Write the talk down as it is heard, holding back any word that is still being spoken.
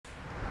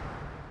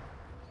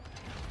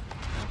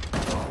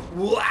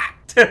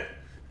What?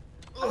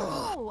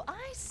 Oh,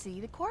 I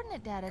see. The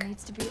coordinate data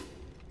needs to be...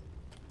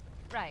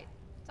 Right.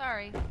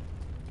 Sorry.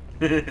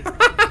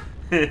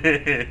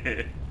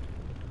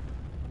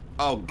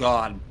 Oh,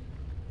 God.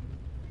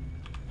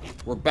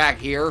 We're back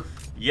here?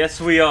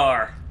 Yes, we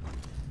are.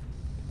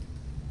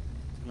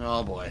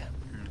 Oh, boy.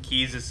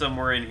 Keys is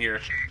somewhere in here.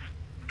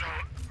 Don't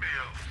be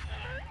a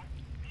fool.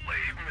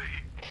 Leave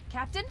me.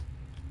 Captain?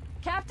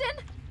 Captain?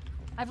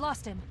 I've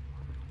lost him.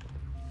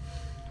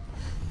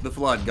 The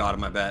flood got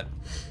him, I bet.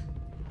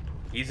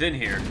 He's in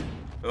here.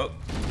 Oh.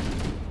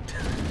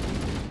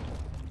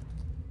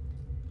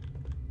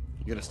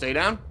 You gonna stay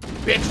down?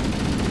 Bitch!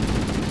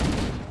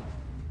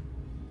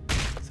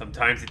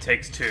 Sometimes it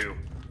takes two.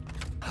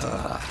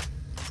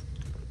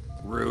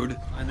 Rude.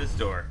 Behind this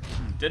door.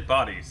 Dead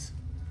bodies.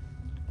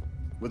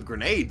 With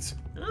grenades.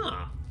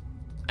 Ah.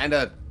 And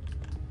a...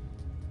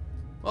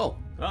 Oh.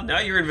 Well, now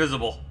you're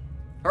invisible.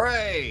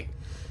 Hooray!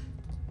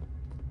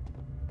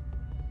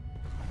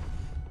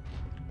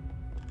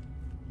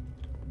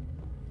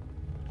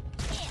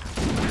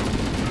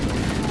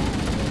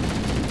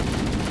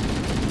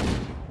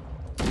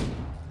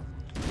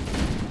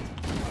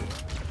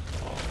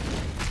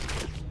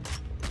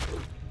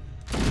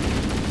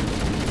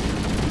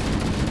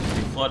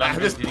 Flood, I'm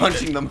just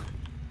punching them.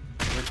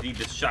 Let's need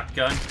this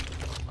shotgun.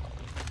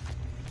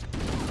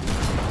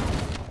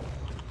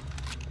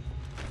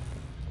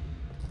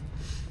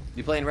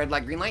 You playing red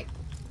light, green light?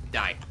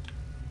 Die.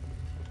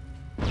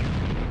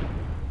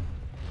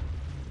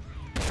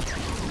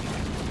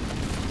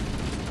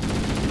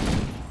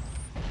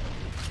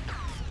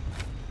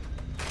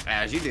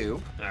 As you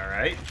do.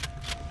 Alright.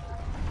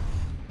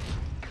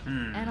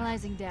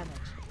 Analyzing damage.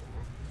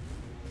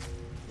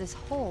 This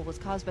hole was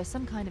caused by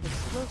some kind of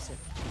explosive.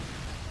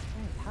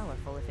 Very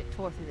powerful if it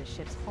tore through the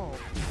ship's hull.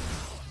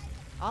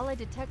 All I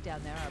detect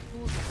down there are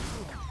pools of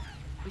coolant.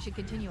 We should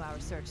continue our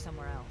search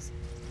somewhere else.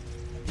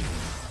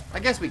 I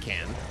guess we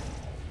can.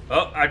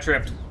 Oh, I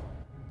tripped.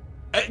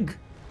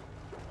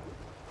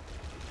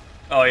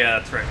 Oh yeah,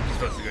 that's right. You're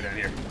supposed to go down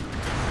here.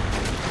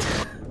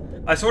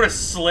 I sort of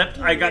slipped.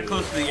 I got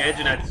close to the edge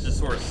and I just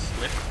sort of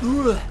slipped.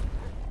 You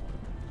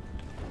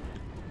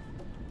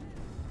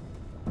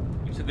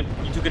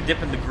took a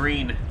dip in the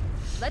green.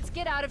 Let's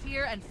get out of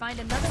here and find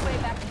another way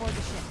back aboard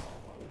the ship.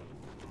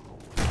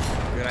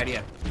 Good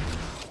idea.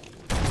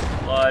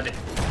 Blood.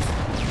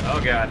 Oh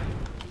god.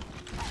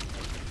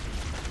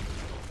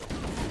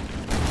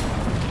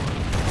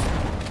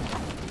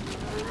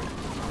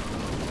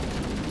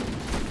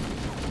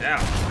 Now.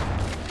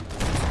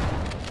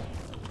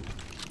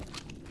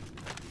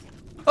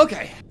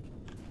 Okay.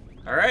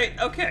 Alright,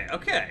 okay,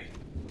 okay.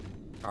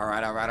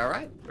 Alright, alright,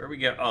 alright. Where we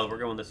go? Oh, we're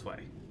going this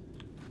way.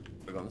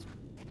 We're going this way.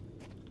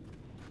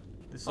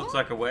 This looks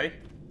like a way.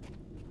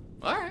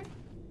 Alright.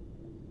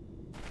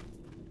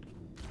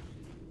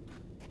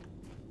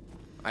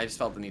 I just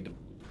felt the need to...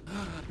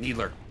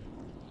 Needler.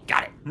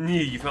 Got it.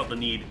 You felt the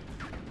need.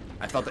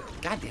 I felt it.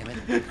 God damn it.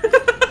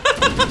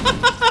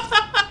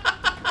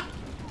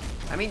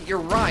 I mean, you're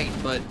right,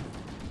 but...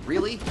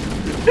 Really?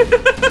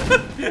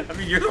 I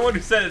mean, you're the one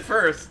who said it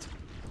first.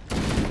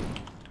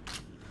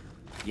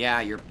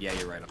 Yeah, you're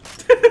right.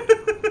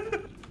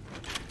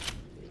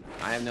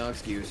 I have no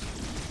excuse.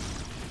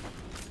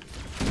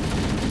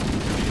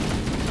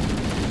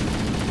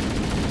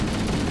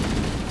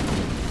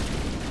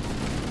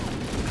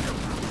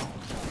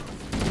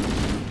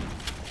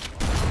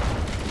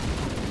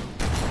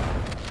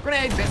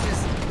 Grenade,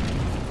 bitches!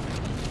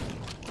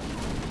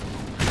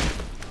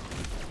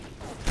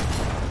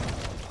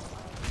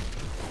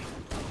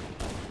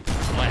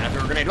 Oh, I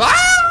threw a grenade.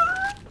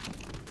 Ah!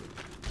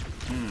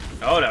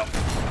 Oh no.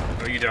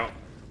 No, you don't.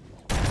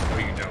 No,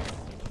 you don't.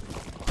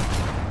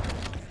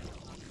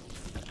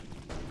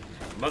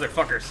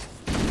 Motherfuckers.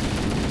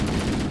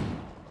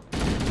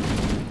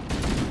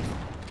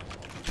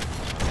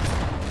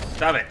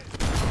 Stop it.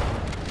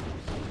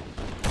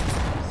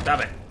 Stop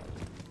it.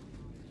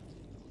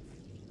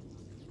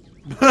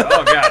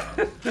 Oh god.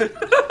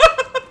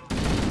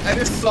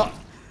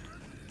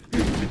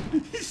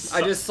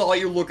 I just saw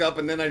you look up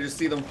and then I just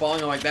see them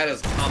falling. I'm like, that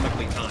is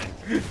comically timed.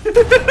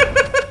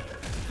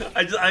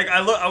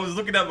 I was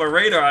looking at my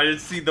radar. I didn't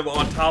see them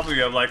on top of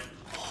me. I'm like,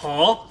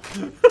 huh?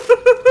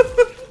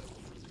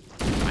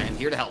 I am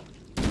here to help.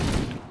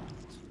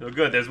 Oh,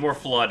 good. There's more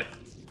flood.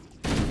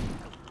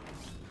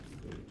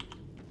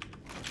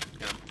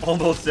 I'm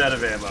almost out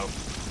of ammo.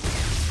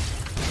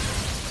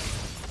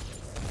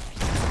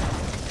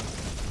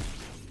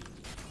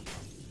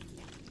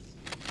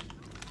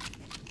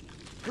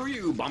 Screw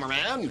you,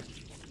 Bomberman!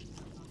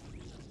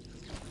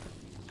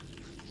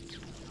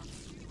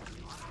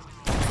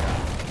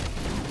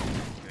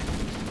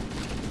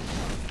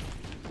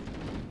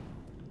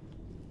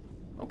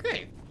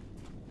 Okay.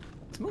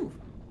 Let's move.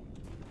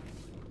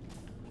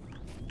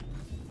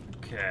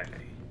 Okay. I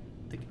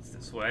think it's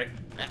this way.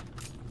 Yeah.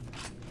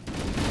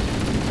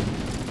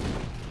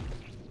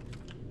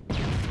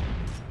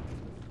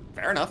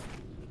 Fair enough.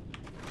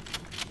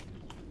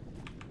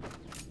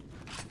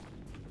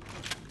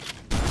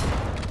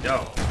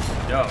 No.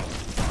 No.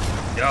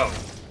 No.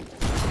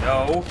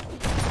 No.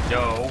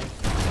 No.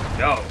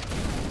 No.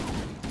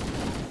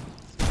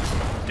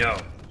 No.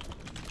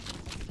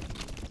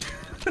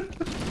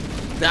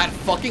 That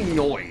fucking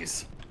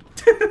noise.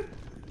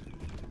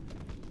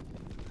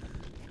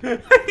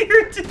 I hear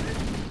it too.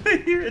 I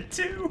hear it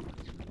too.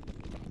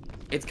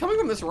 It's coming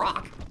from this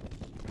rock.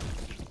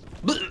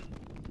 Blech.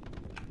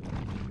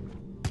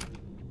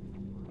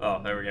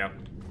 Oh, there we go.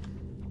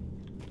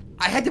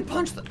 I had to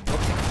punch them.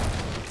 Okay.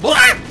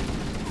 Blah!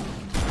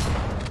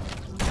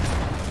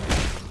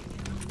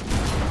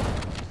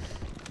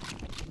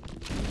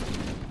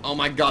 Oh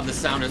my god, the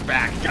sound is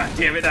back. God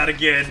damn it, not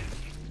again.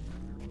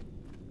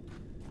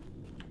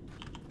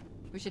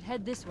 We should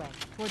head this way,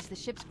 towards the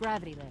ship's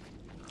gravity lift.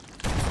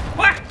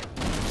 What?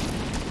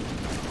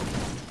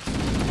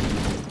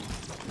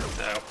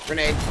 No.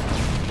 Grenade.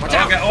 Watch Oh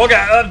out. god, oh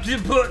god,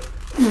 put.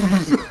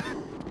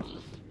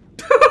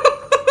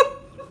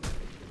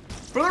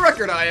 For the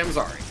record, I am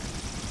sorry.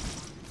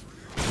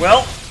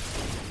 Well,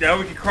 now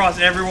we can cross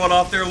everyone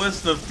off their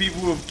list of people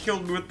who have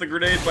killed me with the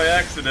grenade by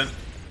accident.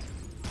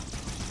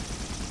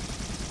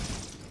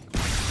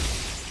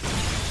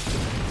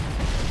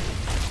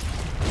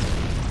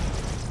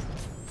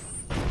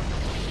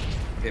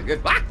 Okay,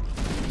 good. Ah!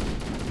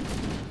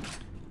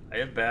 I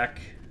am back.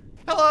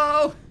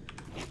 Hello.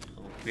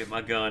 I'll get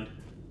my gun.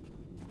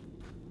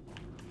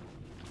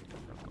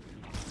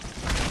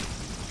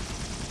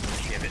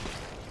 Damn it.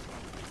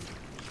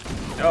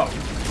 No.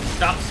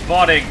 Stop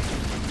spotting.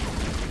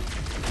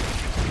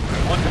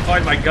 I want to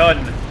find my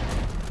gun.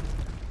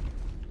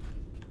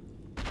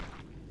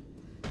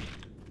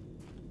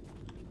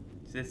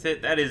 Is this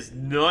it? That is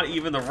not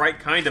even the right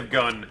kind of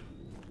gun.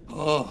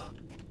 Oh,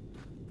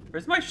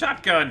 Where's my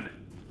shotgun?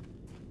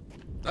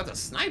 that's a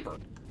sniper.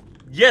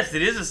 Yes,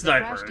 it is a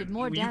crash sniper. did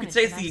more You could damage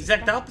say it's than I the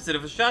exact suspected. opposite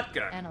of a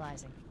shotgun.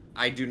 Analyzing.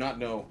 I do not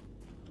know.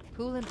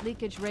 Coolant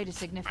leakage rate is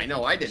significant. I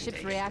know, I The didn't ship's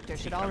take it. reactor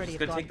should I'm already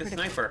just have gonna gone take the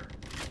critical. sniper.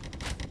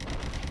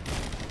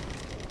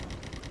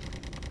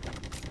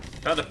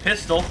 Found a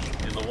pistol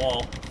in the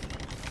wall.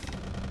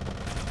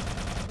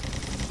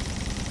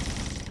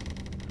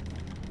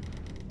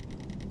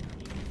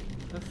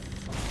 The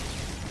fuck?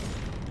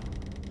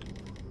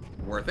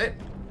 Worth it.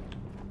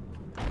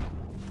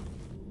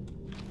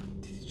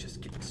 Did he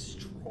just get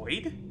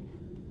destroyed?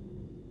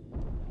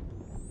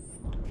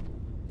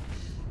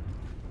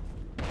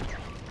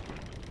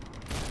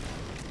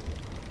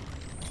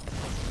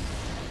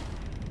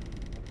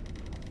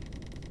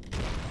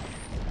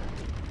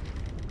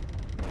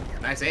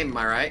 Nice aim, am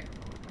I right?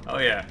 Oh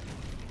yeah.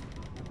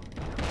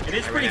 It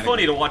is pretty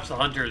funny to watch the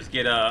hunters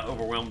get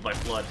overwhelmed by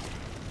flood.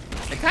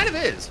 It kind of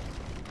is.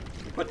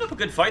 They're putting up a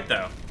good fight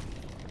though.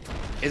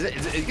 Is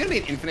it gonna be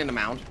an infinite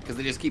amount? Because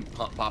they just keep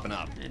popping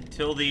up.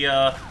 Until the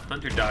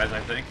hunter dies, I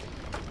think.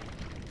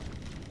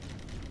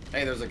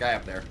 Hey, there's a guy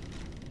up there.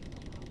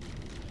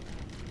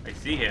 I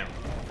see him.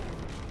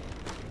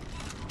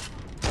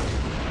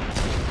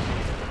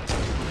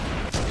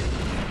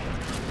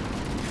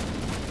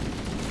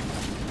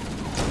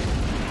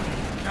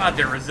 God,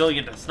 they're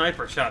resilient to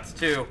sniper shots,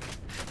 too.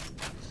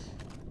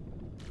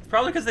 It's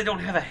probably because they don't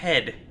have a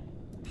head.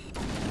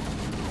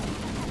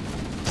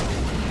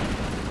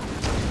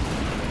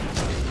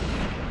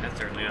 That's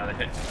certainly not a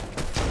hit.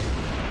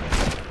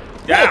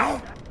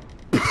 Down!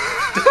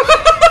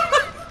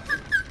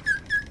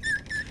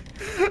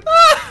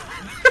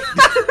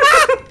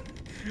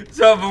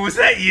 So, but was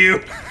that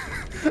you?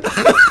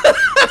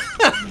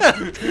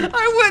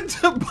 I went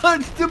to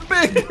punch the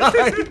big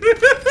guy.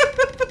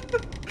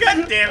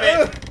 God damn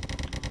it!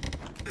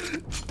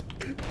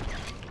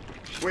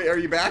 Wait, are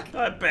you back?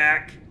 I'm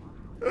back.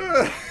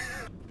 They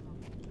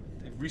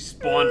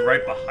respawned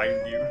right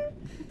behind you.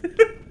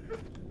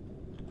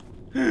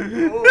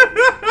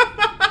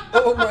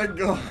 Oh my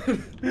god.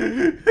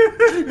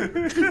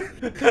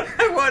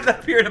 I went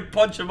up here to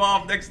punch him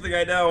off. Next thing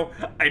I know,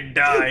 I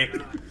die.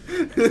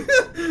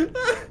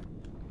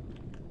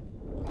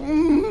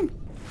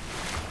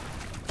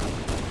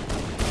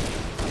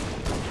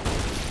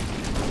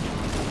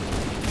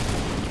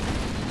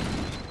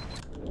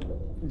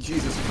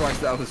 Jesus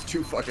Christ, that was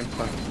too fucking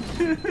funny.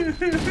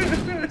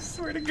 I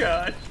swear to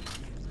God.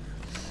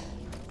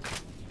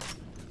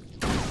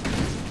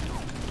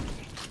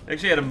 I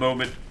actually had a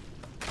moment.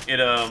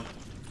 I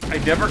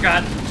never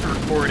got to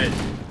record it,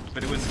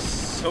 but it was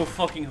so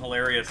fucking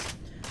hilarious.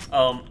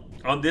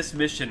 On this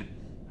mission,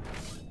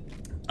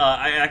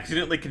 I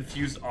accidentally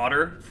confused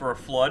Otter for a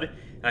flood,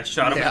 and I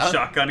shot him with a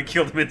shotgun and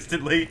killed him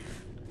instantly.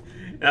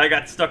 And I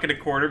got stuck in a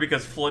corner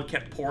because flood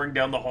kept pouring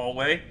down the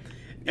hallway.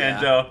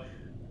 And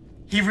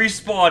he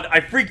respawned. I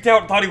freaked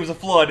out and thought he was a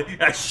flood,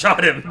 and I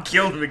shot him and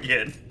killed him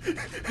again.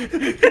 And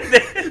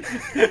then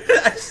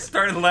I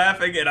started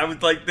laughing, and I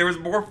was like, there was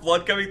more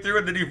flood coming through,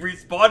 and then he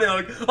respawned, and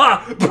I'm like,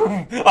 ah,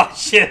 boom, oh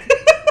shit.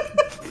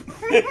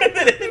 And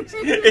then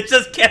it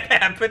just kept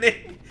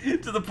happening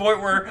to the point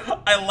where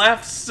I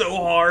laughed so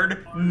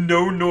hard,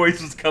 no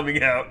noise was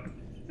coming out.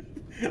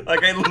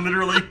 Like, I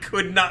literally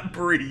could not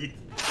breathe.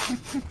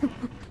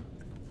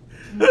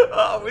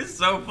 Oh, it was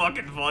so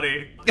fucking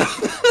funny.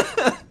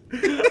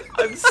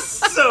 I'm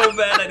so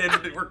mad I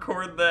didn't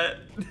record that.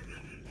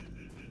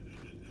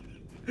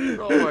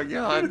 Oh my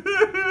god.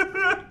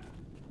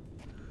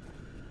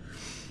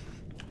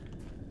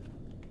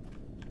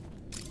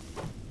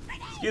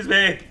 Excuse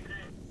me.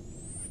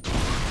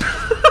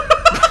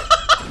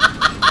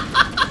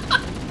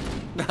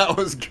 That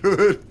was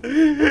good.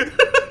 He's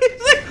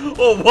like,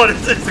 oh, what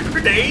is this, a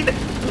grenade?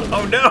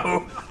 Oh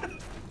no.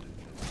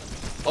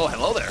 Oh,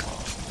 hello there.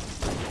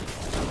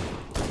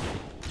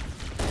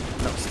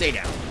 No, stay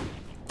down.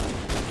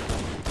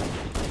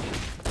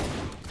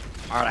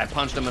 Alright, I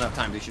punched him enough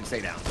times. He should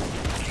stay down.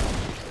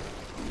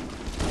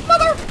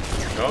 Mother!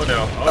 Oh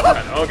no. Oh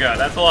god. Oh god.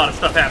 That's a lot of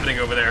stuff happening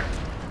over there.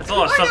 That's a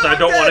lot of stuff that I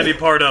don't want to be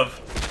part of.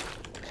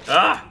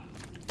 Ah!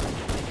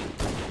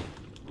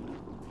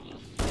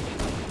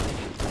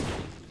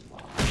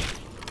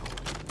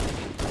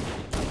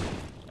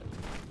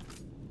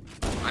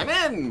 I'm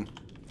in!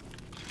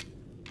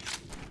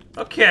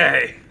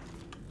 Okay.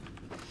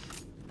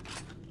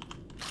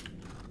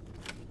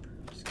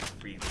 Just gonna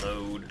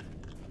reload.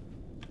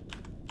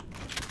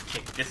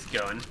 Take this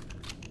gun.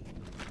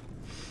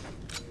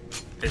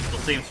 Pistol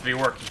seems to be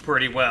working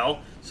pretty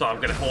well, so I'm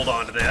gonna hold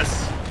on to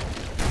this.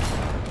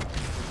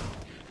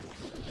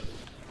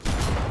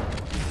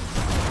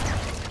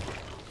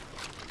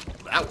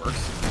 That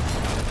works.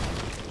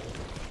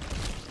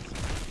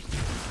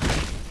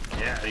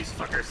 Yeah, these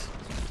fuckers.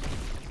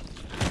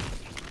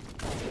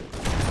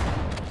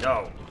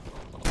 Go.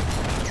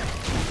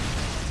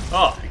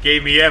 Oh, it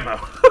gave me ammo.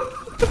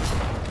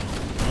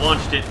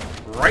 Launched it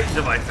right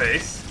into my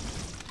face.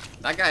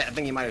 That guy, I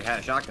think he might have had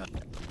a shotgun.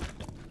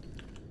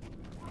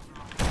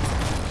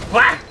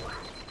 Whack!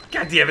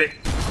 God damn it.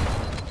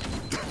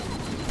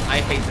 I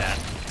hate that.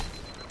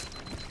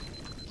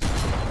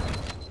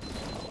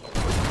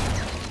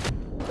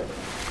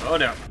 Oh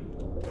no.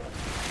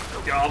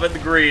 Oh, I'm in the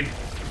green.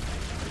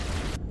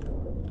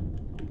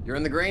 You're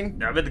in the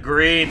green? I'm in the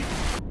green.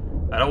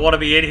 I don't want to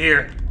be in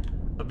here.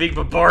 I'm being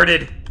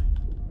bombarded.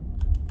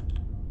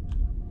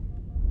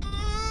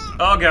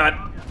 Oh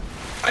god.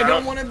 I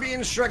don't want to be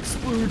in Shrek's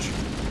splooge.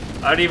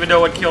 I don't even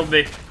know what killed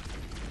me.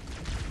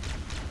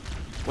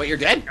 Wait, you're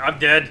dead? I'm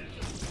dead.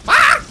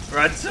 Ah!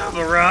 Run,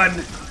 Soma,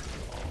 run!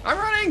 I'm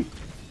running!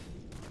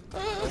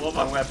 I want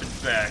my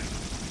weapons back.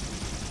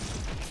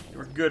 They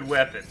were good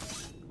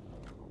weapons.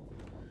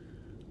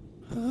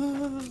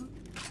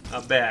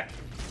 I'm back.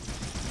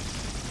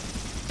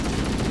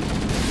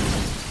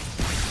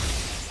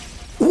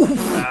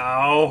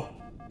 Ow.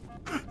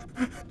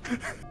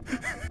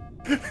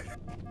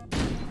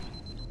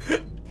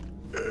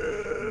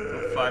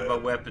 I'll find my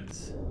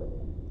weapons.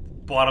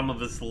 Bottom of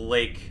this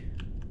lake.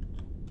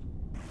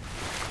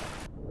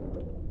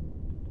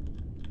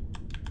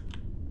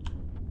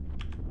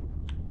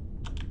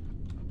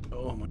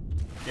 Oh my.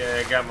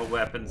 Yeah, I got my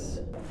weapons.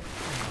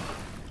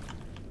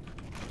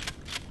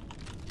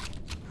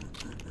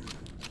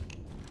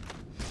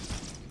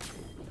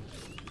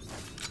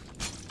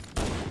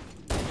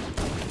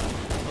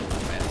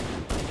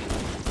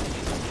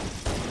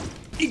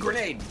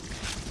 E-grenade!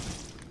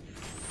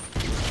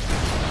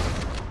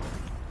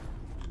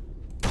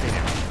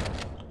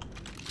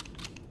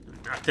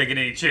 Not taking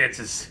any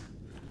chances.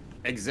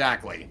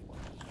 Exactly.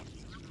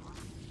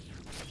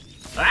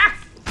 Ah!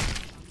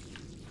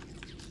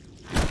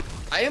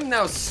 I am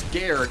now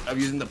scared of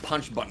using the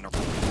punch button.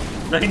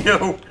 I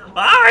know.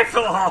 Ah, I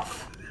fell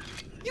off.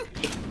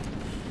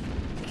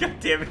 God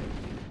damn it.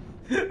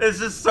 There's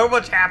just so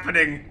much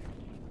happening.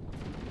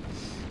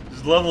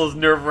 This level is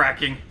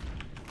nerve-wracking.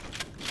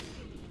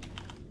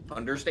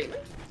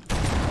 Understatement?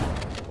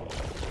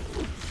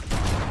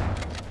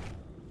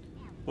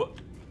 What?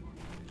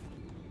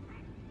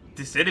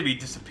 This enemy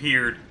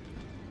disappeared.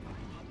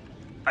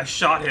 I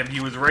shot him. He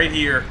was right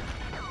here.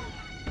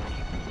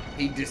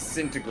 He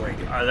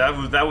disintegrated.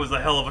 That was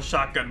a hell of a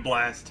shotgun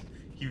blast.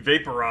 He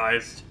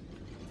vaporized.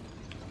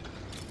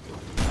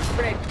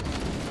 Grenade.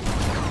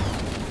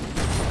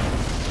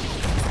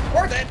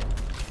 Worth it!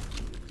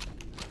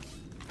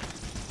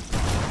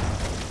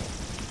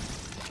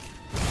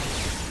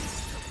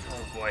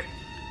 Oh boy.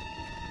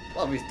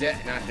 Well, if he's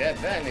dead, not dead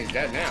then, he's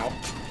dead now.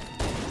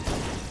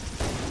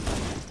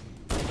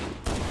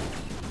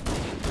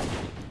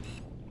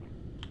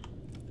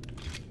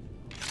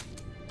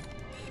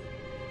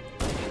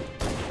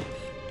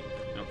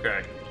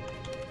 Okay.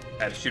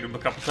 Had to shoot him a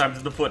couple times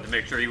in the foot to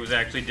make sure he was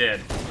actually dead.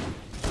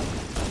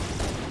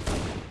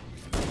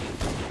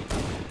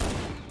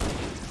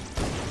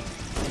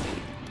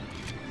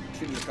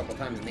 Shoot him a couple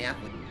times in the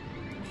athlete.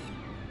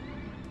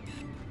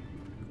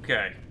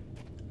 Okay.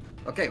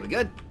 Okay, we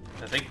good?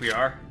 I think we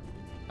are.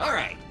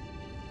 Alright.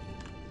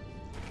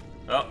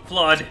 Oh,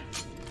 flood.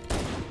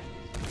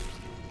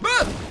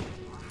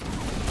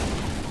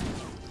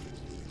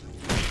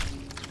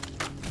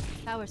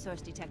 Power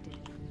source detected.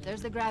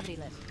 There's the gravity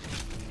lift.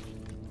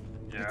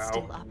 It's Yeah.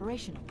 still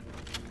operational.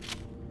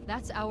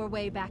 That's our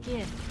way back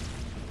in.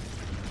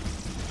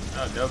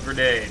 Oh, no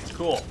grenades.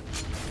 Cool.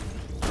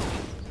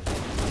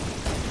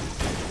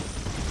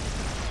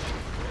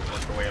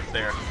 Work our way up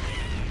there.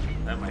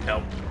 That might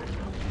help.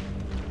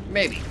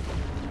 Maybe.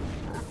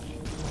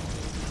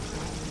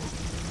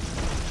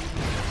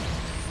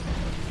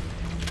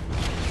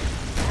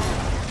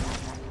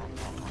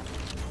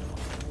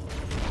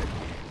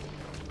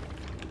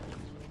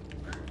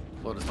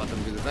 We'll just let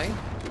them do the thing.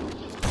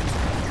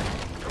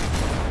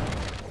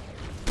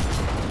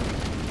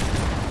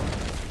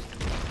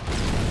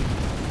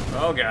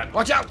 Oh god.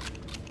 Watch out!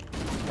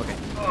 Okay.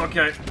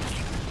 Okay.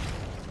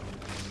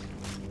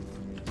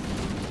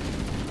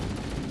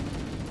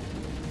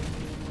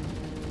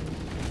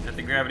 At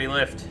the gravity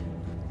lift.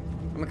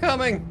 I'm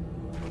coming!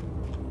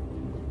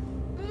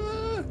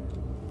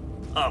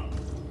 Up.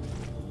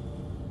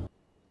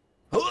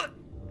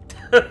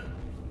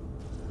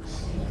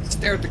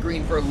 Stare at the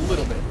green for a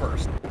little bit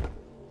first.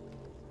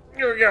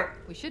 Here we go.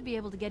 We should be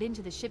able to get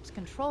into the ship's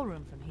control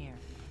room from here.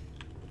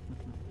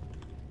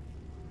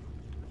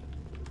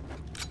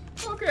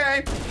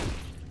 Okay.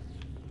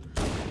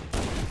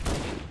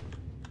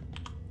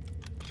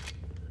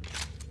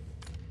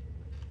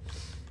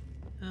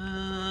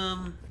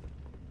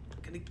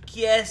 Gonna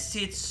guess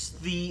it's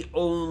the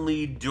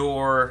only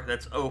door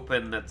that's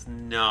open that's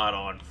not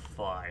on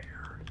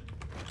fire.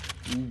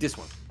 This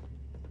one.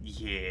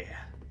 Yeah.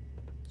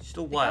 Just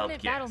a The wild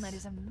Covenant guess. BattleNet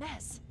is a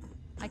mess.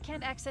 I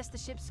can't access the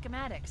ship's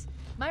schematics.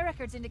 My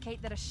records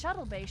indicate that a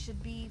shuttle bay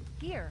should be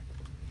here.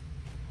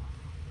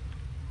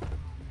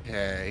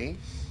 Okay.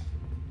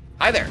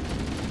 Hi there.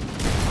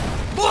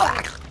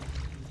 Blah!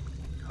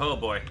 Oh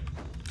boy.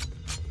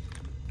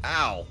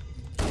 Ow.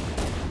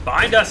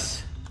 Behind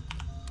us!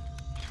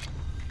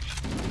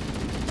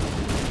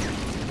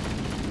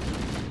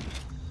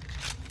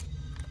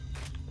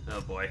 Oh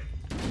boy.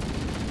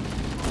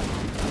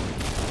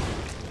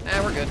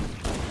 Nah, we're good.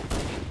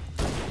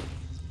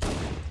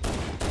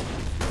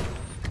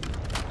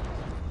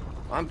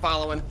 I'm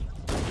following.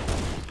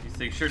 These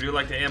things sure do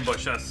like to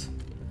ambush us.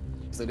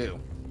 Yes, I do.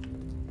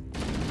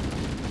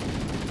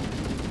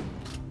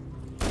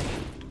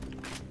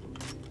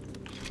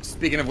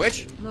 Speaking of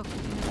which, Look,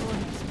 in the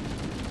corners.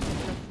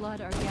 The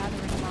flood are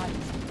gathering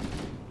bodies.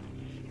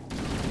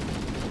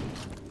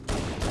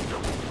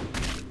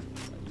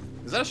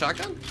 is that a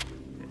shotgun?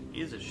 It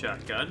is a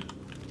shotgun.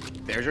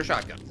 There's your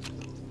shotgun.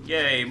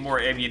 Yay, more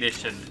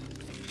ammunition.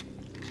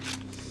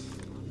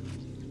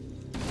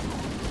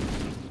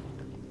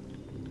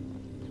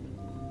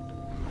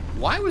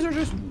 Why was there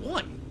just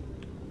one?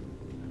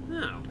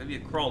 Oh, maybe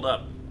it crawled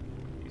up.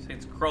 These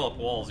things crawl up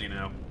walls, you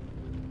know.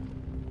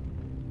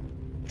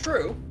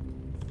 True.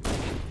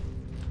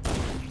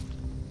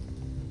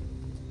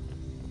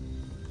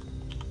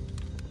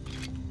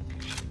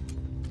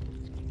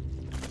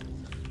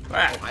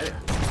 Ah. Oh, hi there.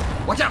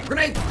 Watch out,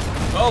 grenade!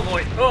 Oh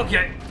boy,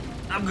 okay.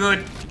 I'm good.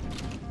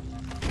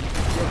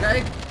 You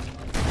okay?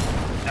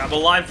 I'm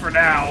alive for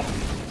now.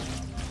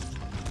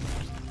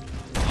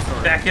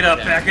 Back it up,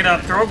 back it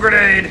up. Throw a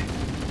grenade.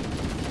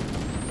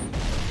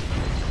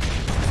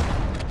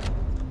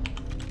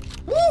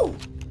 Woo!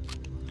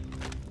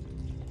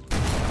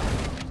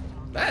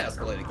 That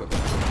escalated quickly.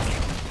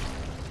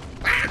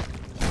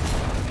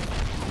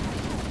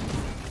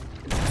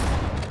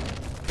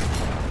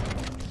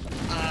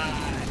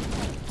 Ah!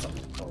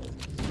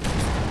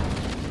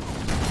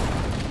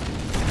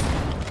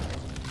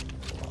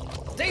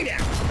 Stay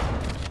down!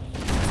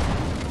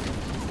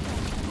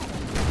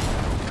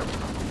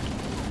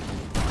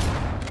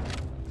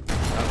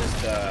 I'll just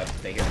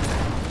stay here for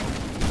now.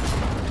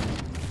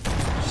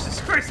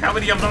 Jesus Christ, how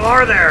many of them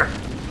are there?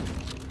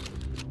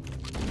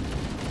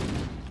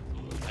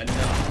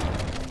 Enough.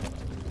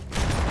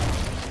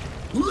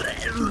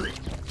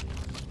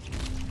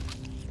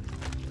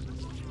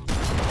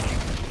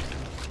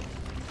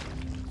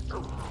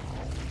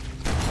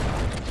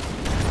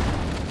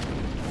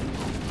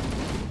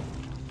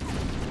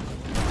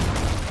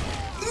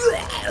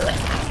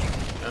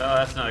 Oh,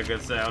 that's not a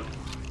good sound.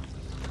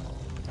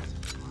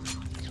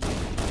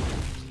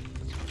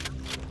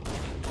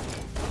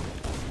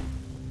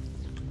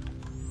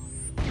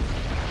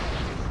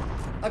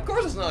 Of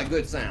course it's not a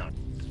good sound.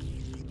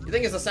 You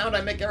think it's the sound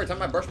I make every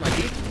time I brush my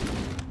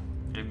teeth?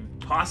 And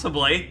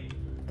possibly.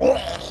 You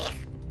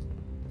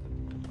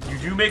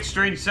do make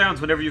strange sounds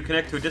whenever you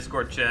connect to a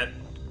Discord chat.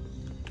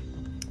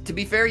 To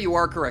be fair, you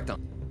are correct on.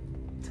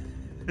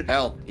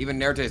 Hell, even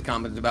Nerte's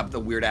commented about the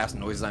weird ass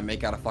noises I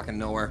make out of fucking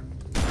nowhere.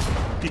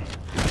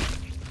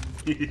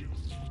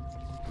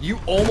 You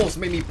almost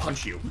made me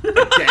punch you.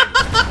 Again.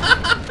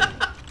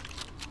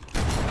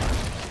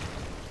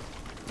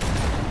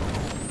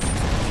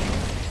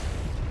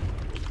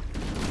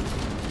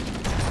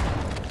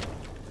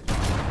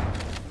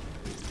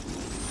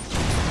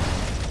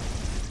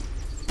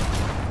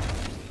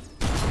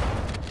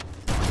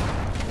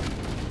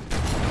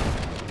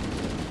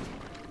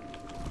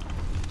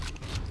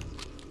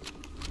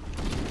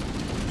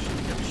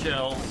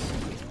 Shells.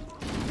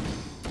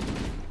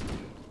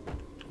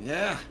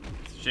 Yeah.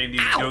 It's a shame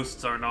these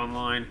ghosts aren't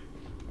online.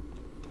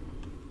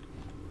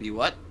 You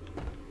what?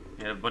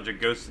 You have a bunch of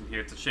ghosts in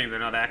here. It's a shame they're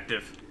not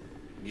active.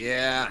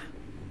 Yeah.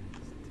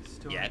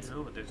 Still Yet. don't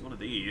know, but there's one of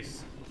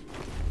these.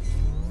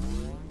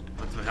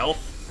 Want some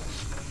health?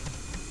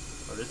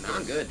 Oh, this No, door's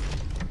I'm good.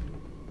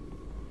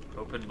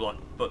 open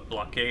but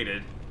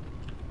blockaded.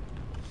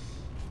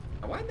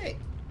 Now, why'd they?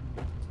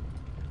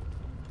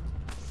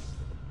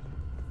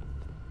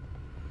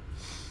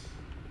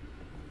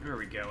 Where are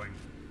we going?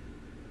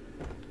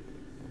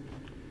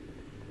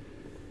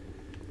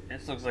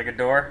 This looks like a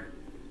door.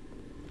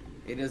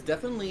 It is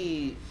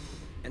definitely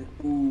an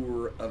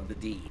Ur of the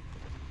D.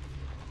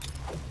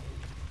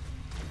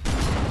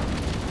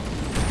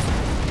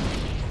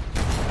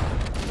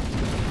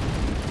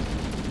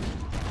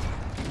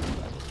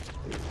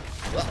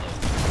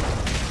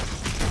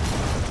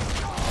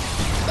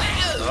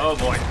 Oh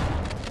boy.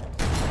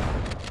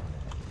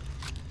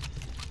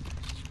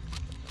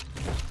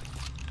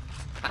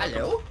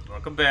 Hello?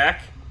 Welcome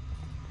back.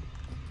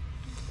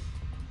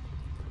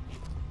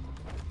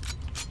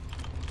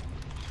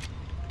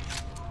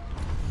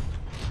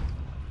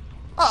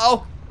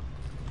 Uh-oh.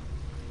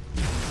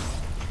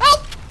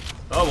 Help!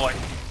 Oh boy.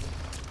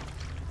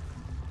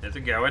 How's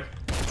it going?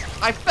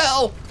 I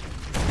fell!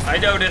 I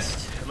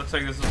noticed. It looks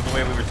like this is the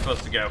way we were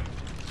supposed to go.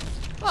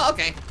 Oh,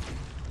 okay.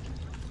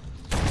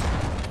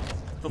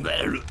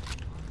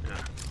 Yeah.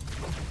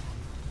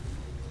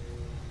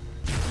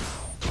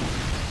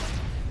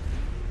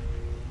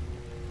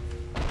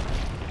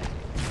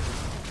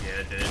 Yeah,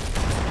 it did.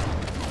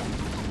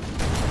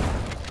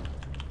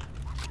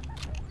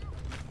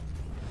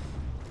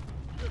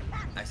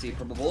 I see a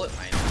purple bullet.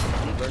 I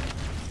am Needler.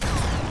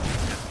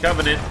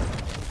 Covenant.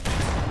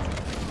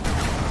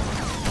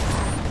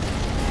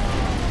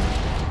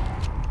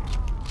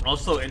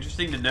 Also,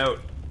 interesting to note,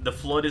 the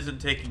flood isn't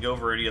taking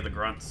over any of the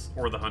grunts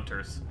or the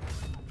hunters.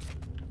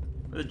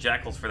 Or the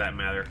jackals, for that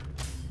matter.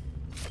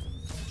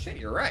 Shit,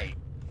 you're right.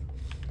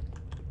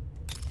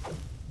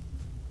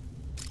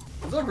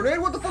 Is that a grenade?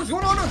 What the fuck's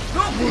going on?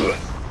 No!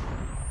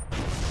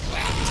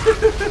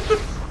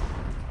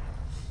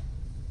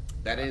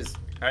 That is...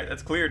 Alright,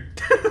 that's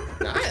cleared.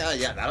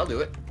 yeah, that'll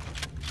do it.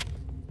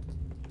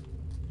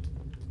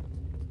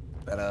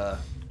 But,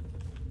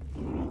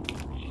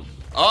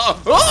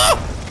 Oh!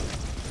 Oh!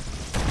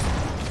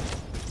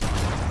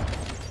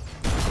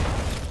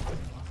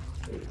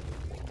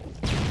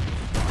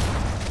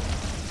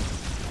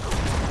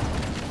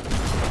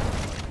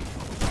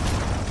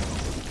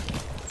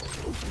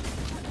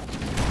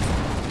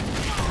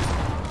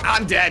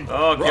 I'm dead.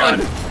 Oh, Run.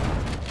 God.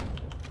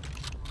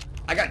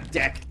 I got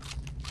deck.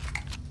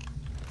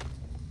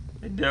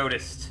 I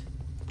noticed.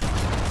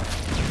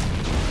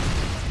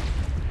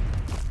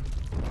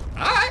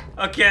 Alright.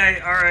 Okay,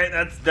 alright,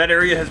 that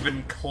area has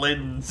been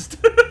cleansed.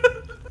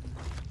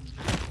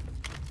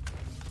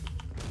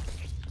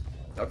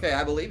 Okay,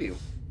 I believe you.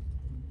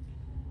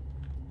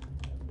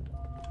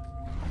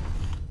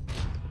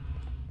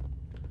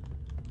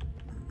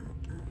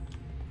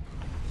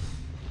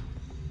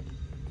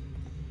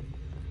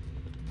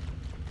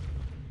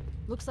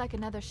 Looks like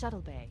another shuttle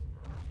bay.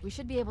 We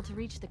should be able to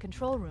reach the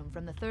control room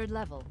from the 3rd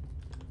level.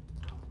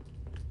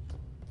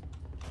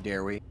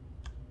 Dare we?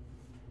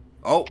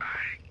 Oh!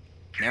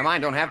 Never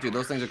mind, don't have to.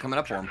 Those things are coming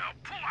up for him. Now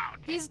pull out.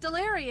 He's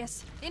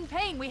delirious. In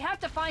pain. We have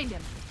to find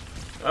him.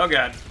 Oh,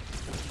 God.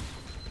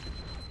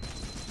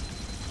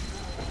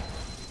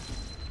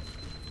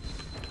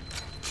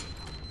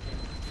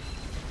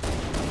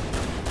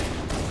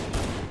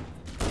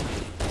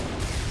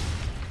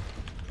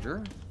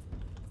 Sure.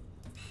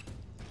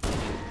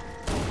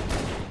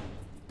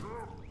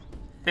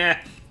 Heh.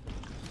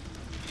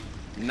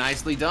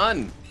 Nicely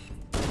done.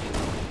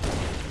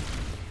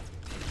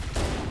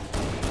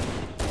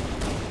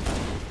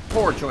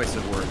 Poor choice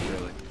of words,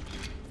 really.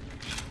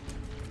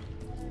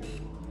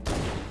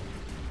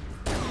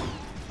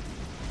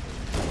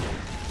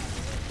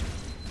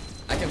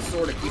 I can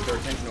sort of keep their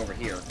attention over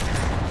here.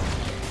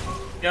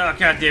 Oh, God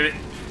damn it.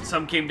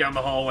 Some came down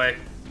the hallway.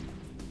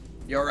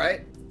 You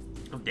alright?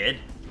 I'm dead.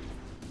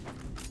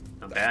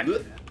 I'm back. No,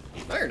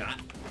 you're not.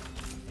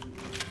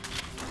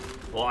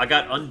 Well, I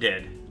got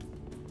undead.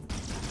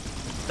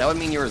 That would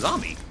mean you're a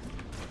zombie.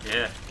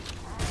 Yeah.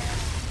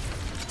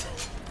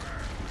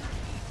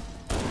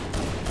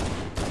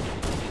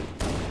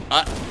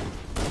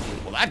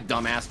 Well, that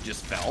dumbass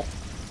just fell.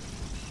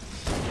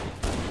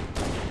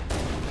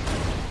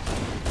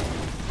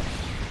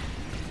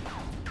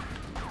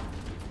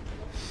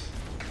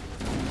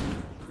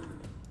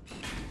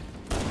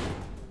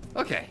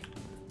 Okay,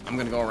 I'm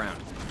gonna go around.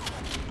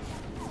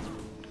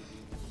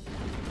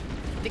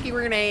 Sticky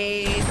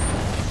grenade.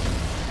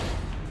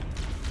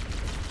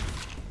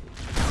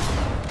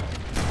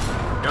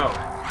 No.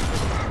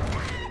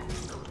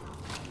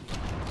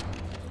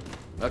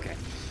 Okay,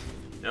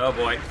 Oh,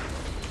 boy.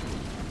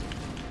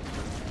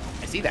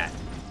 I see that.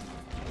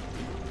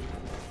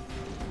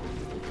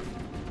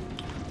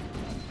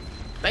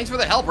 Thanks for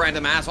the help,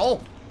 random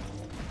asshole.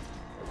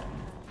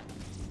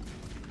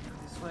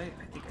 This way?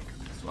 I think I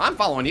go this way. I'm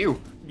following you.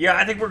 Yeah,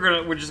 I think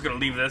we're just gonna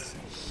leave this.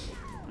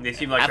 They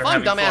seem like Have they're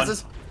fun, having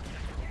dumbasses.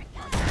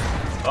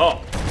 fun.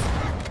 Oh.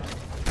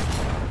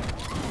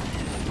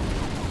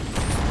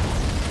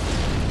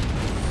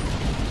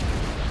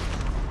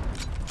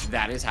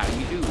 That is how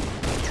you do.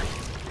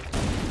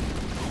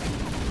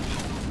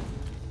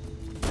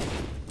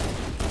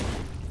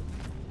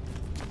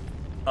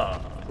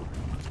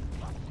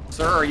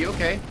 Sir, are you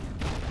okay?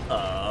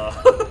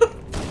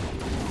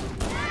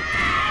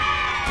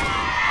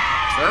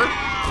 Sir?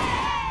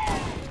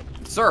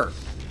 Sir?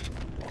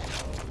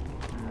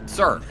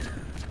 Sir?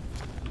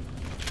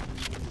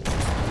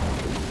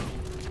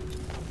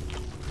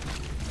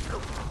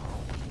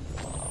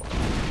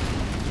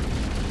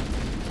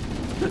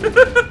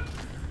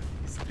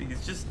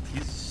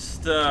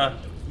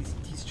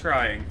 he's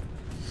trying.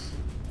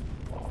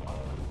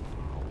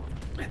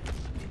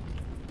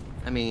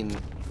 I mean,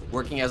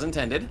 working as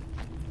intended.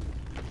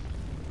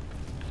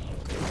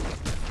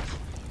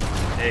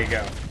 There you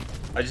go.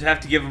 I just have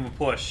to give him a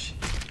push,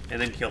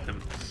 and then kill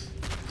him.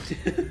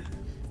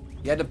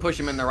 You had to push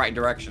him in the right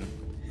direction.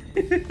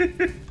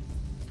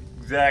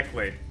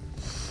 Exactly.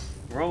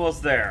 We're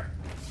almost there.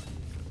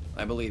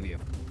 I believe you.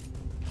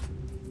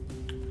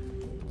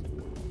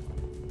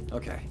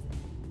 Okay.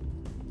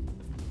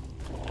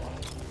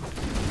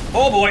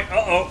 Oh boy!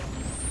 Uh-oh.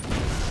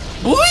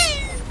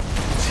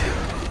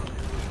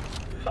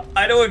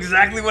 I know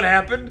exactly what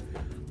happened.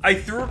 I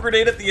threw a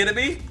grenade at the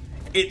enemy,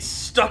 it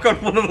stuck on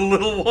one of the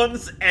little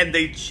ones, and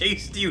they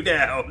chased you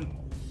down.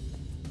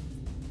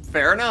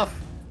 Fair enough.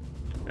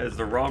 That is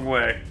the wrong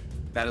way.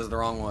 That is the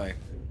wrong way.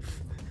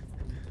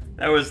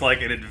 That was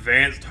like an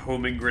advanced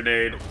homing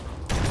grenade.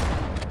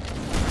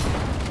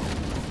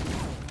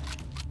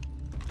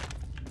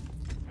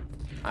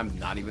 I'm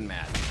not even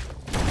mad.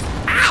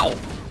 Ow!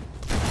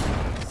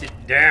 Sit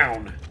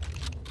down.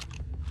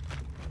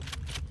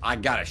 I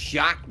got a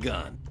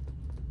shotgun.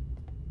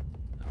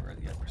 Oh, where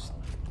the other side?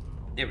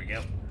 There we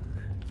go.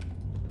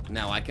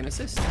 Now I can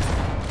assist. Oh,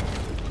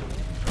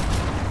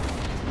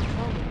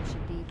 it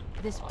should be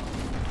this one.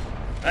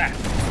 Ah.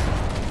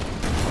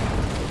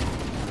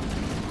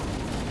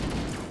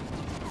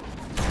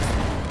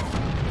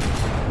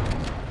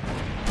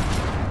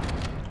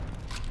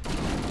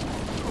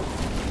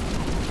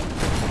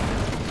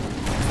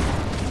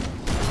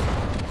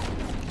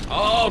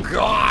 Oh,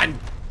 God!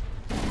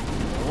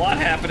 A lot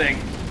happening.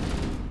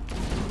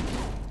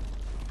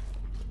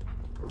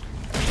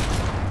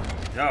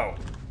 No.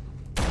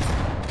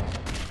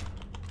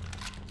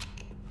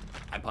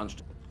 I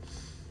punched.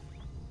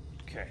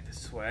 Okay,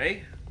 this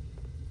way.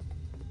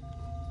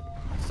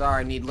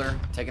 Sorry, Needler.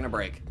 Taking a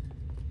break.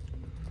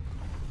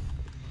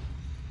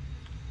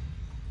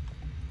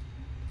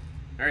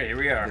 Alright, here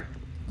we are.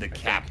 The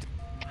captain.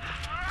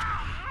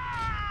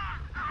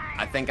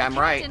 I think I'm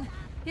right. Captain,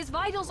 his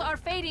vitals are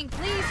fading.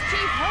 Please,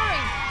 Chief, hurry!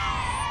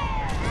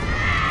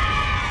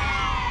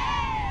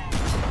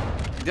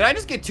 Did I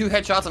just get 2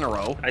 headshots in a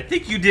row? I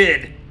think you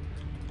did.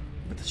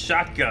 With the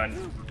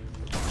shotgun.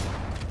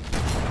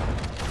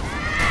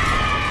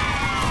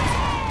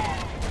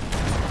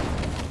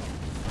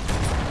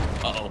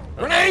 Uh-oh.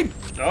 Grenade!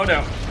 Oh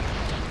no.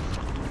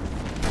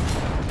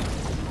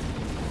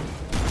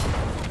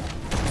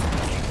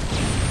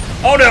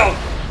 Oh no!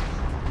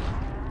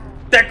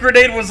 That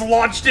grenade was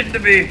launched into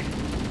me!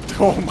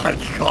 Oh my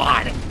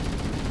God.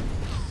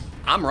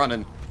 I'm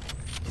running.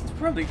 It's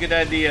probably a good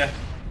idea.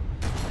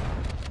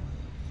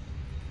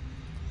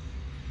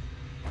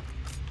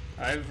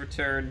 I've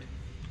returned.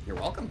 You're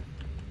welcome.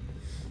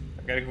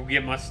 I gotta go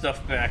get my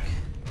stuff back.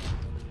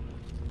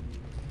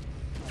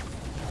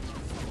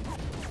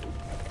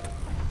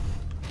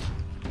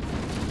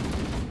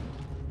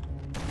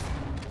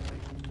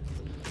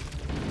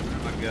 Where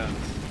are my guns?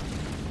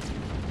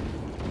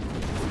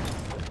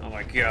 Oh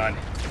my God.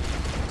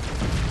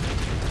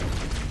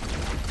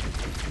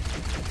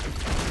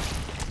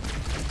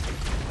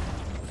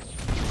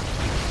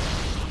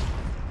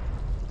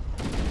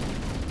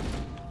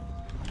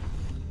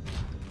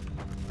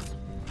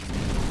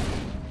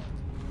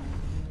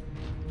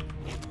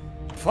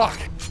 Fuck.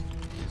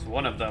 There's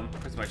one of them.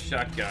 Where's my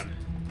shotgun?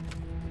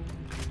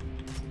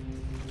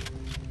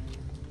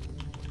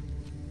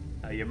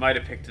 You might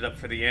have picked it up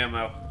for the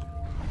ammo.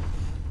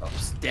 Oh,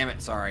 damn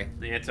it. Sorry.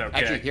 Yeah, it's okay.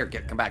 Actually, here,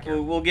 come back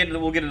here. We'll get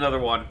another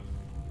one.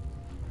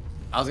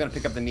 I was gonna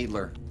pick up the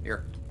Needler.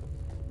 Here.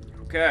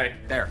 Okay.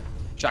 There.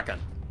 Shotgun.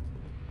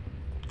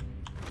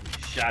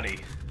 Shoddy.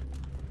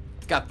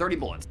 It's got 30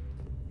 bullets.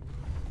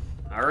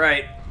 All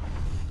right.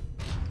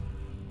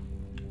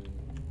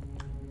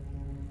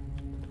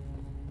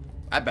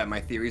 I bet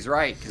my theory's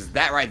right, because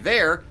that right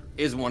there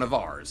is one of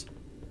ours.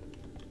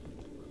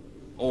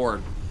 Or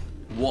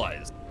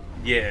was.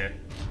 Yeah.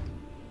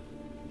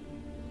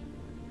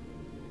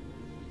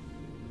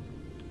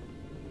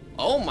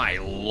 Oh my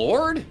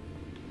lord!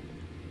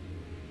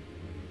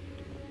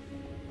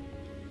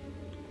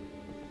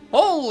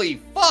 Holy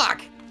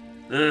fuck!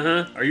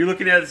 Uh-huh. Are you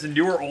looking at some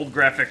newer old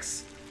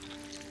graphics?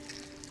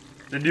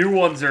 The new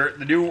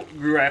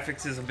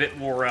graphics is a bit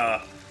more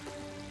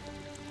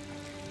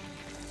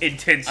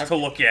intense to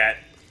look at.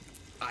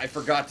 I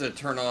forgot to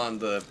turn on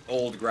the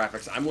old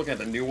graphics. I'm looking at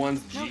the new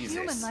ones. No Jesus.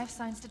 human life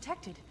signs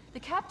detected. The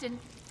captain,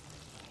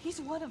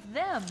 he's one of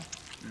them.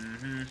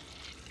 Mm-hmm.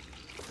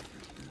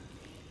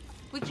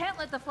 We can't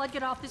let the flood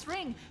get off this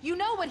ring. You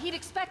know what he'd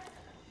expect.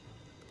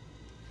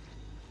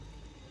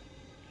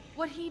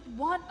 What he'd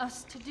want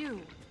us to do.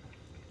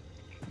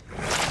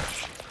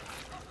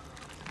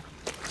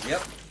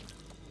 Yep.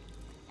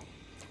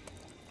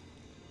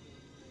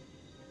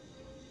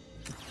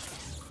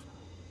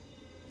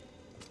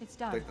 It's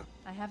done. Take the-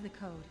 I have the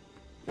code.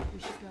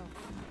 We should go.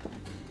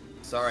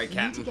 Sorry, We need to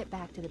Captain. get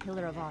back to the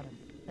Pillar of Autumn.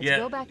 Let's Yeah,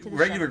 go back to the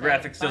regular shuttle bay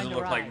and graphics find doesn't a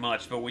look like ride.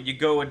 much, but when you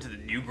go into the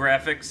new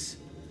graphics,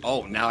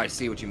 Oh, now I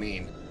see what you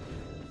mean.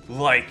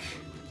 like...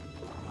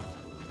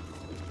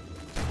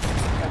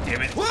 God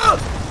damn it.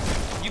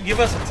 Whoa! You give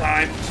us some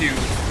time to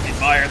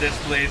admire this,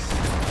 please.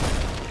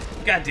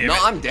 God damn No,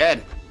 it. I'm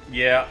dead.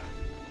 Yeah.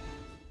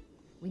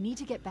 We need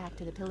to get back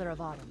to the Pillar of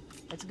Autumn.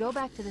 Let's go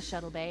back to the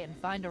shuttle bay and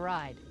find a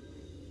ride.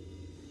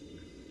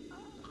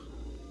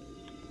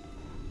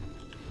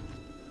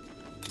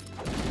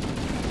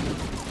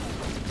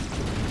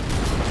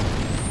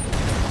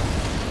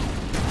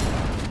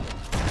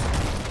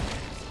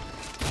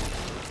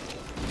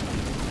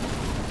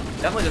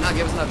 Definitely did not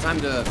give us enough time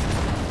to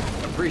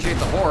appreciate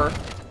the horror.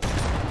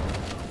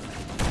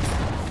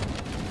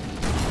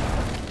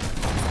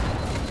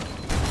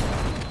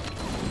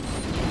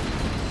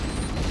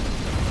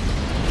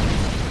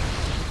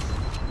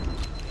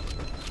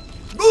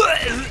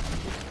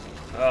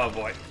 Oh,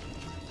 boy.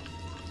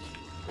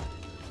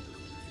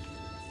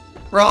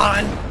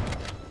 Run!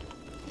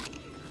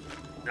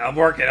 I'm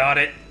working on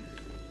it.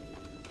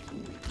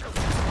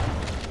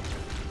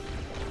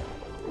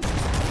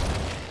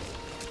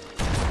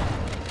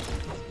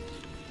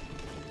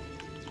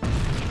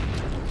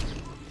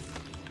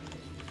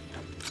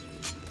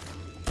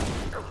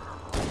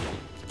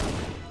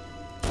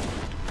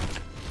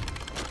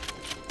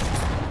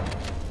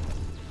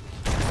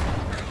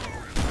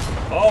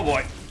 Oh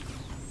boy.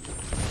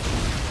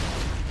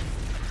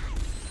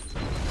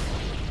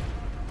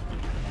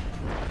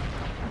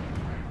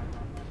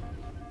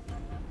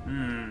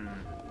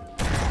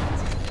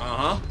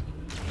 Uh-huh.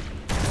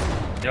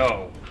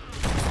 No.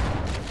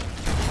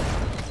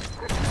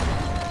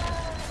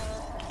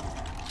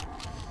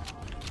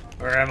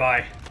 Where am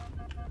I?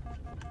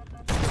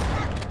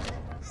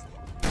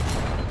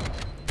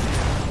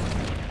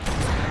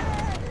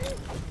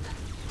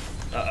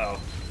 Uh-oh.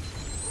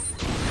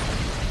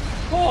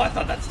 Oh, I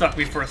thought that stuck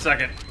me for a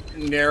second.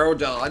 Narrow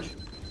dodge.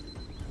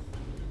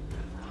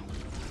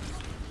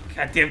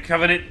 Goddamn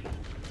Covenant.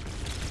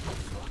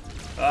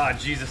 Ah,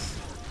 Jesus.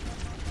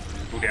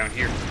 Go down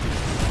here.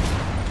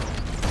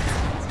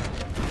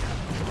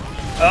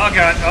 Oh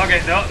god, okay,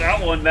 no, that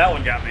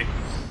one got me.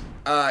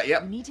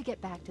 Yep. We need to get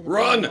back to the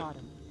Run! Pillar of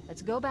Autumn.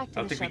 Let's go back to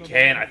I don't the think we shuttle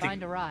bay can. and I think-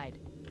 find a ride.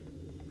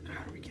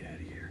 How do we get out of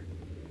here?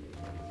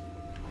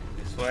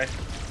 This way?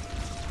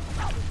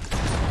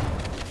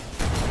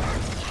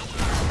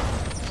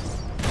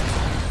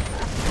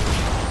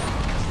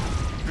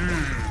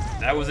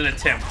 That was an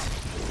attempt.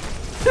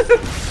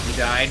 You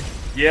died.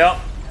 Yep.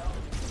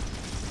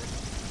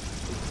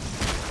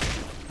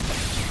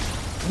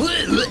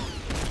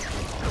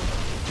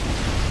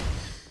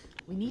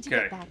 We need to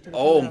Okay. get back to the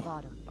Pillar of Oh,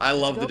 Autumn. I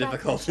love the Let's go back to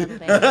difficulty. shuttle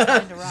bay and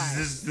find a ride.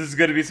 This is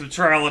gonna be some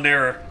trial and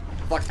error.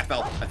 Fuck, I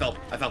fell.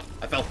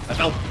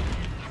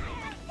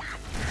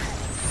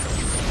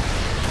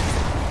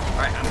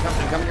 Alright,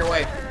 I'm coming your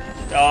way.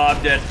 Oh,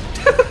 I'm dead.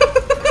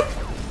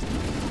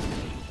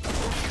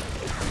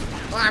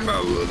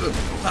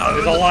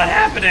 There's a lot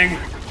happening.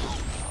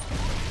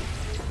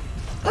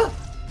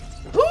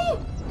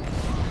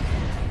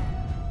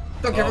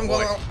 Don't care Oh, if I'm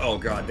boy. going. Oh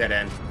god, dead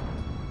end.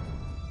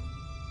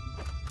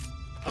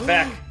 I'm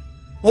back.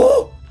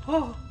 Oh!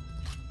 Oh.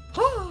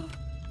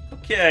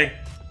 Okay.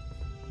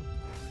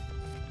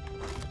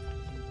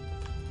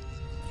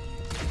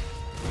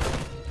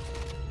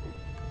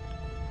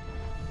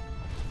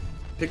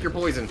 Pick your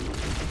poison.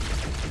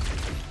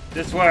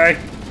 This way.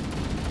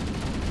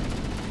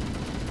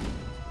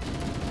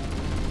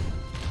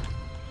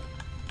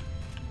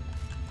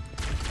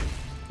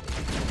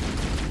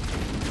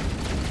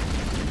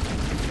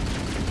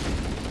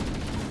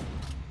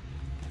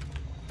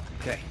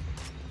 Okay.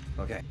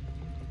 Okay.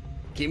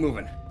 Keep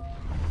moving.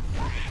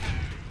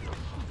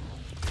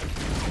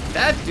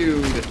 That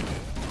dude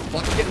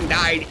fucking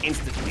died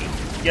instantly.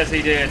 Yes,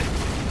 he did.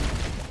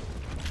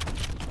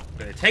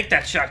 Gonna take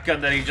that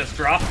shotgun that he just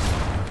dropped.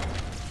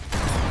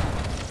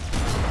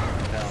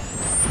 No.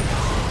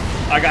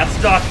 I got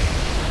stuck.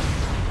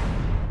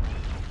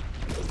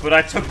 But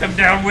I took them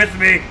down with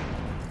me.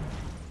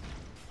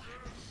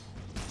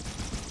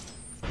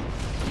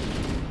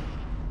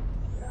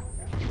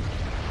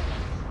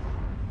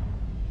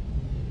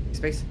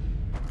 Space.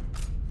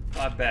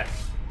 I'm back.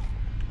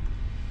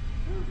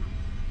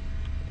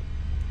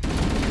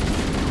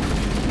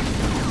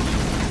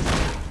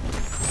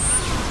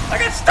 I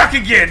got stuck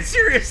again,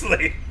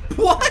 seriously!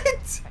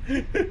 What?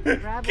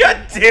 Grab God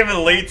one of the damn it, extra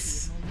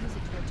Leets. and we'll use it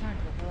to return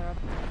to the Pillar of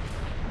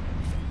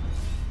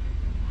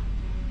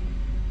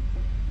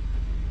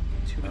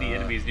Too many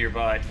enemies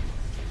nearby.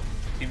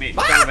 Teammate in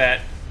Ah!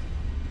 combat.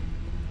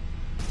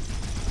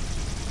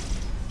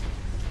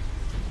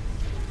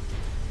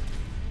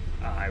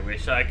 I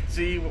wish I could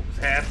see what was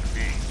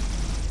happening.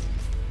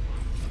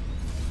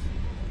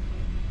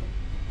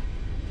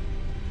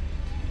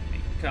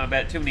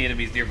 Combat, too many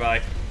enemies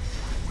nearby.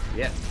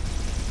 Yeah.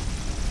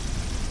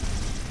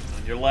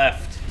 Your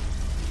left.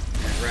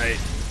 Your right.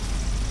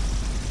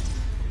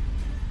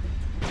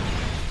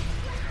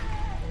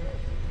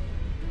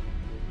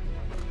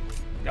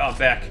 Oh, I'm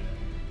back.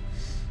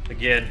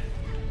 Again.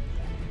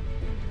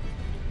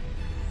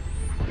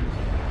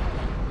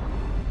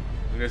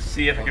 I'm gonna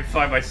see if I can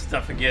find my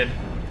stuff again.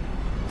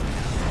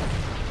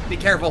 Be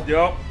careful.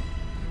 Nope.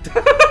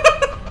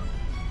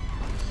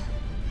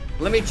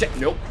 Let me check.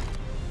 Nope.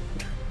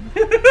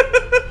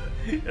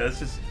 Yeah, that's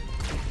just...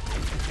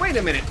 Wait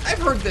a minute. I've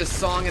heard this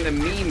song in a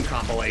meme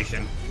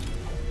compilation.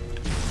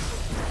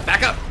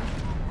 Back up.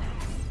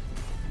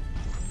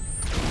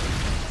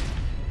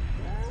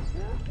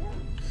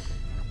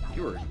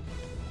 You were...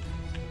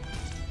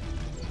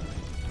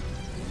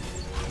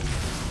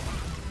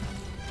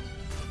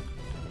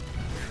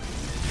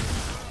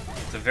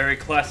 It's a very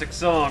classic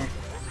song.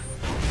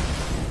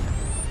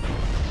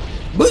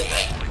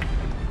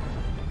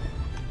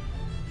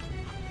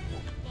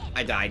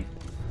 I died.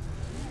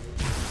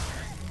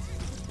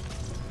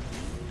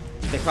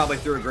 They probably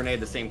threw a grenade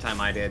the same time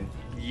I did.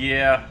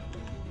 Yeah.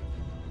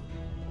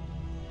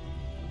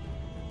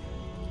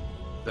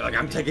 They're like,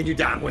 I'm taking you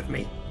down with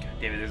me. God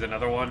damn it, there's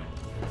another one.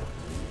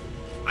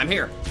 I'm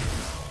here.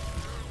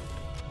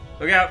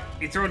 Look out,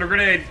 he's throwing a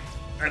grenade,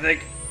 I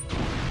think.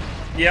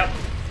 Yep,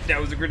 that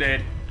was a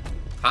grenade.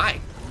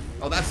 Hi.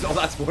 Oh, that's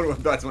one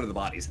of the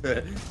bodies.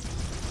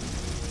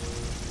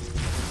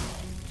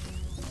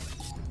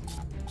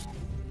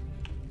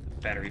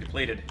 Battery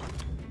depleted.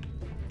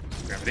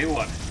 Gravity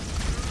 1.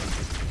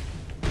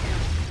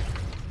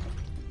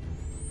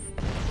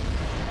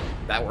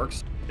 That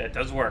works. That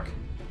does work.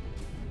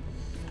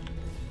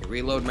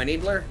 Reload my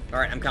needler. All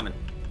right, I'm coming.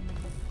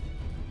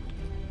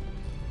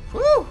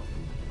 Woo!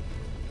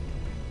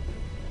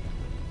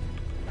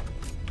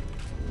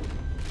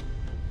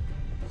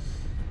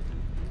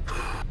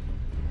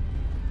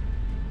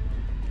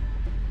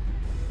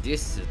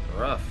 This is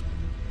rough.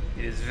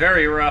 It is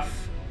very rough.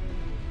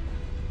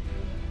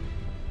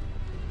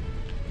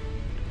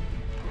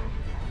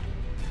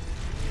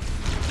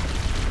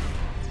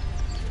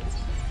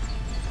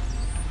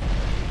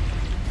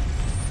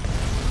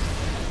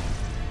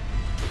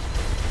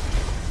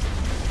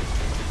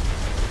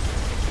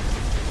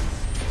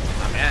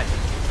 Not bad.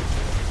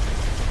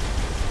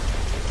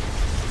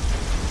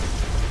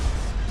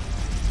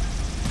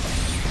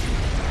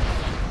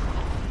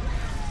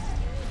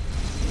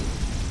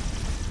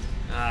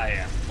 I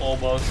am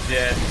almost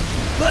dead.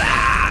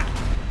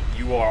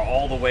 You are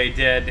all the way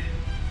dead.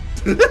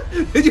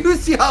 Did you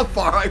see how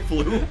far I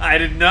flew? I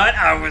did not.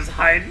 I was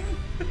hiding.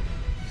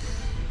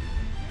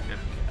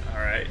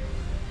 Alright.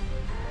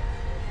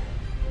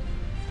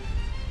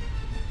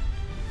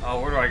 Oh,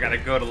 where do I gotta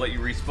go to let you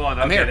respawn?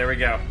 I'm Okay, here. there we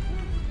go.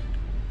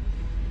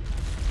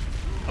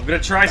 I'm gonna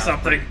try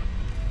something.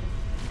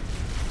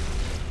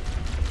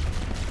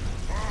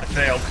 I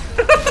failed.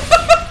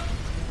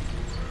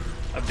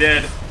 I'm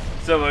dead.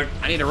 So,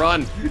 I need to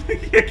run.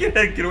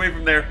 get away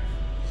from there.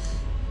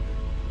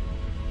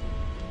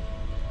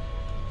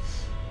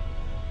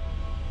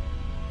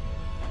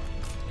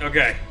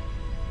 Okay.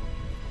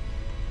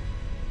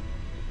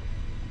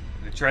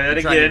 I'm gonna try that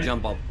I'm trying to again.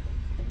 jump up.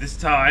 This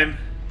time,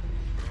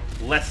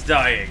 less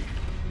dying.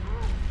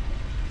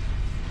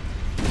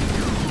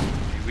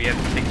 We have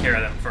to take care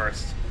of them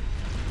first.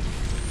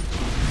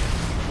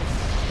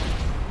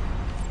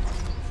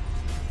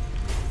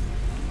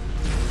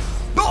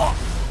 Oh!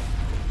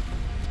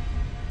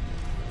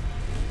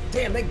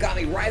 Damn, they got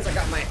me right as I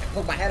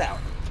poked my head out.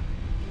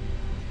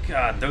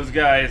 God, those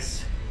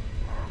guys.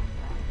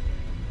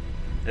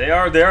 They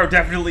are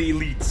definitely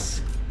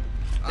elites.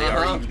 They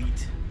are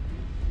elite.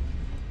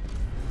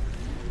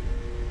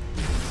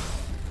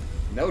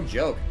 No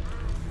joke.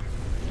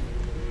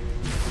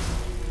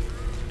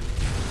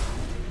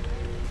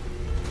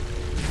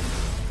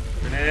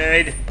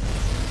 Grenade.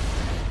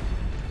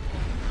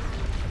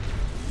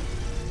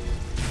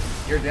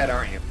 You're dead,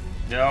 aren't you?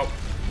 Nope.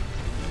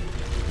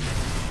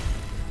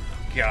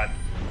 God.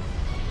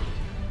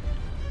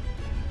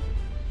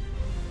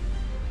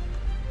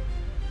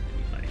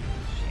 Let me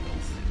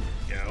shields.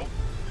 Go.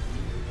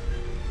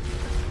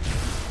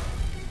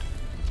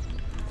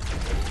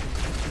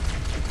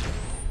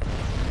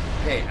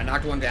 Okay, I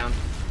knocked one down.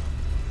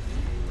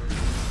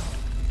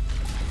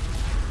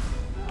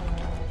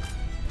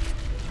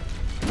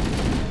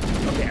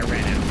 Okay, I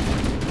ran out.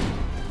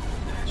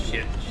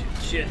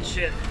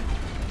 Shit.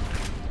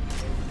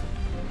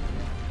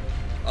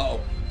 Uh-oh.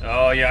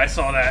 Oh, yeah, I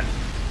saw that.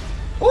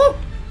 Woo!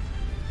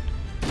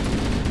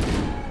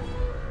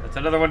 That's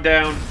another one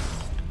down.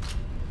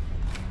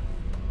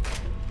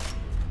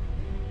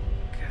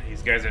 God,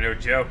 these guys are no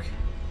joke.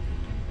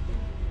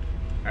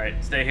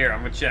 Alright, stay here.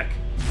 I'm gonna check.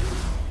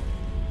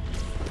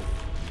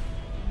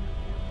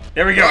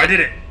 There we go, I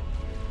did it!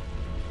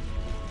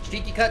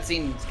 Cheeky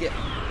cutscene skip.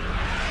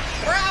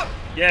 We're out!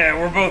 Yeah,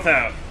 we're both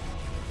out.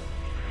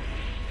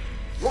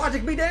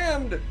 Logic be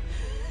damned!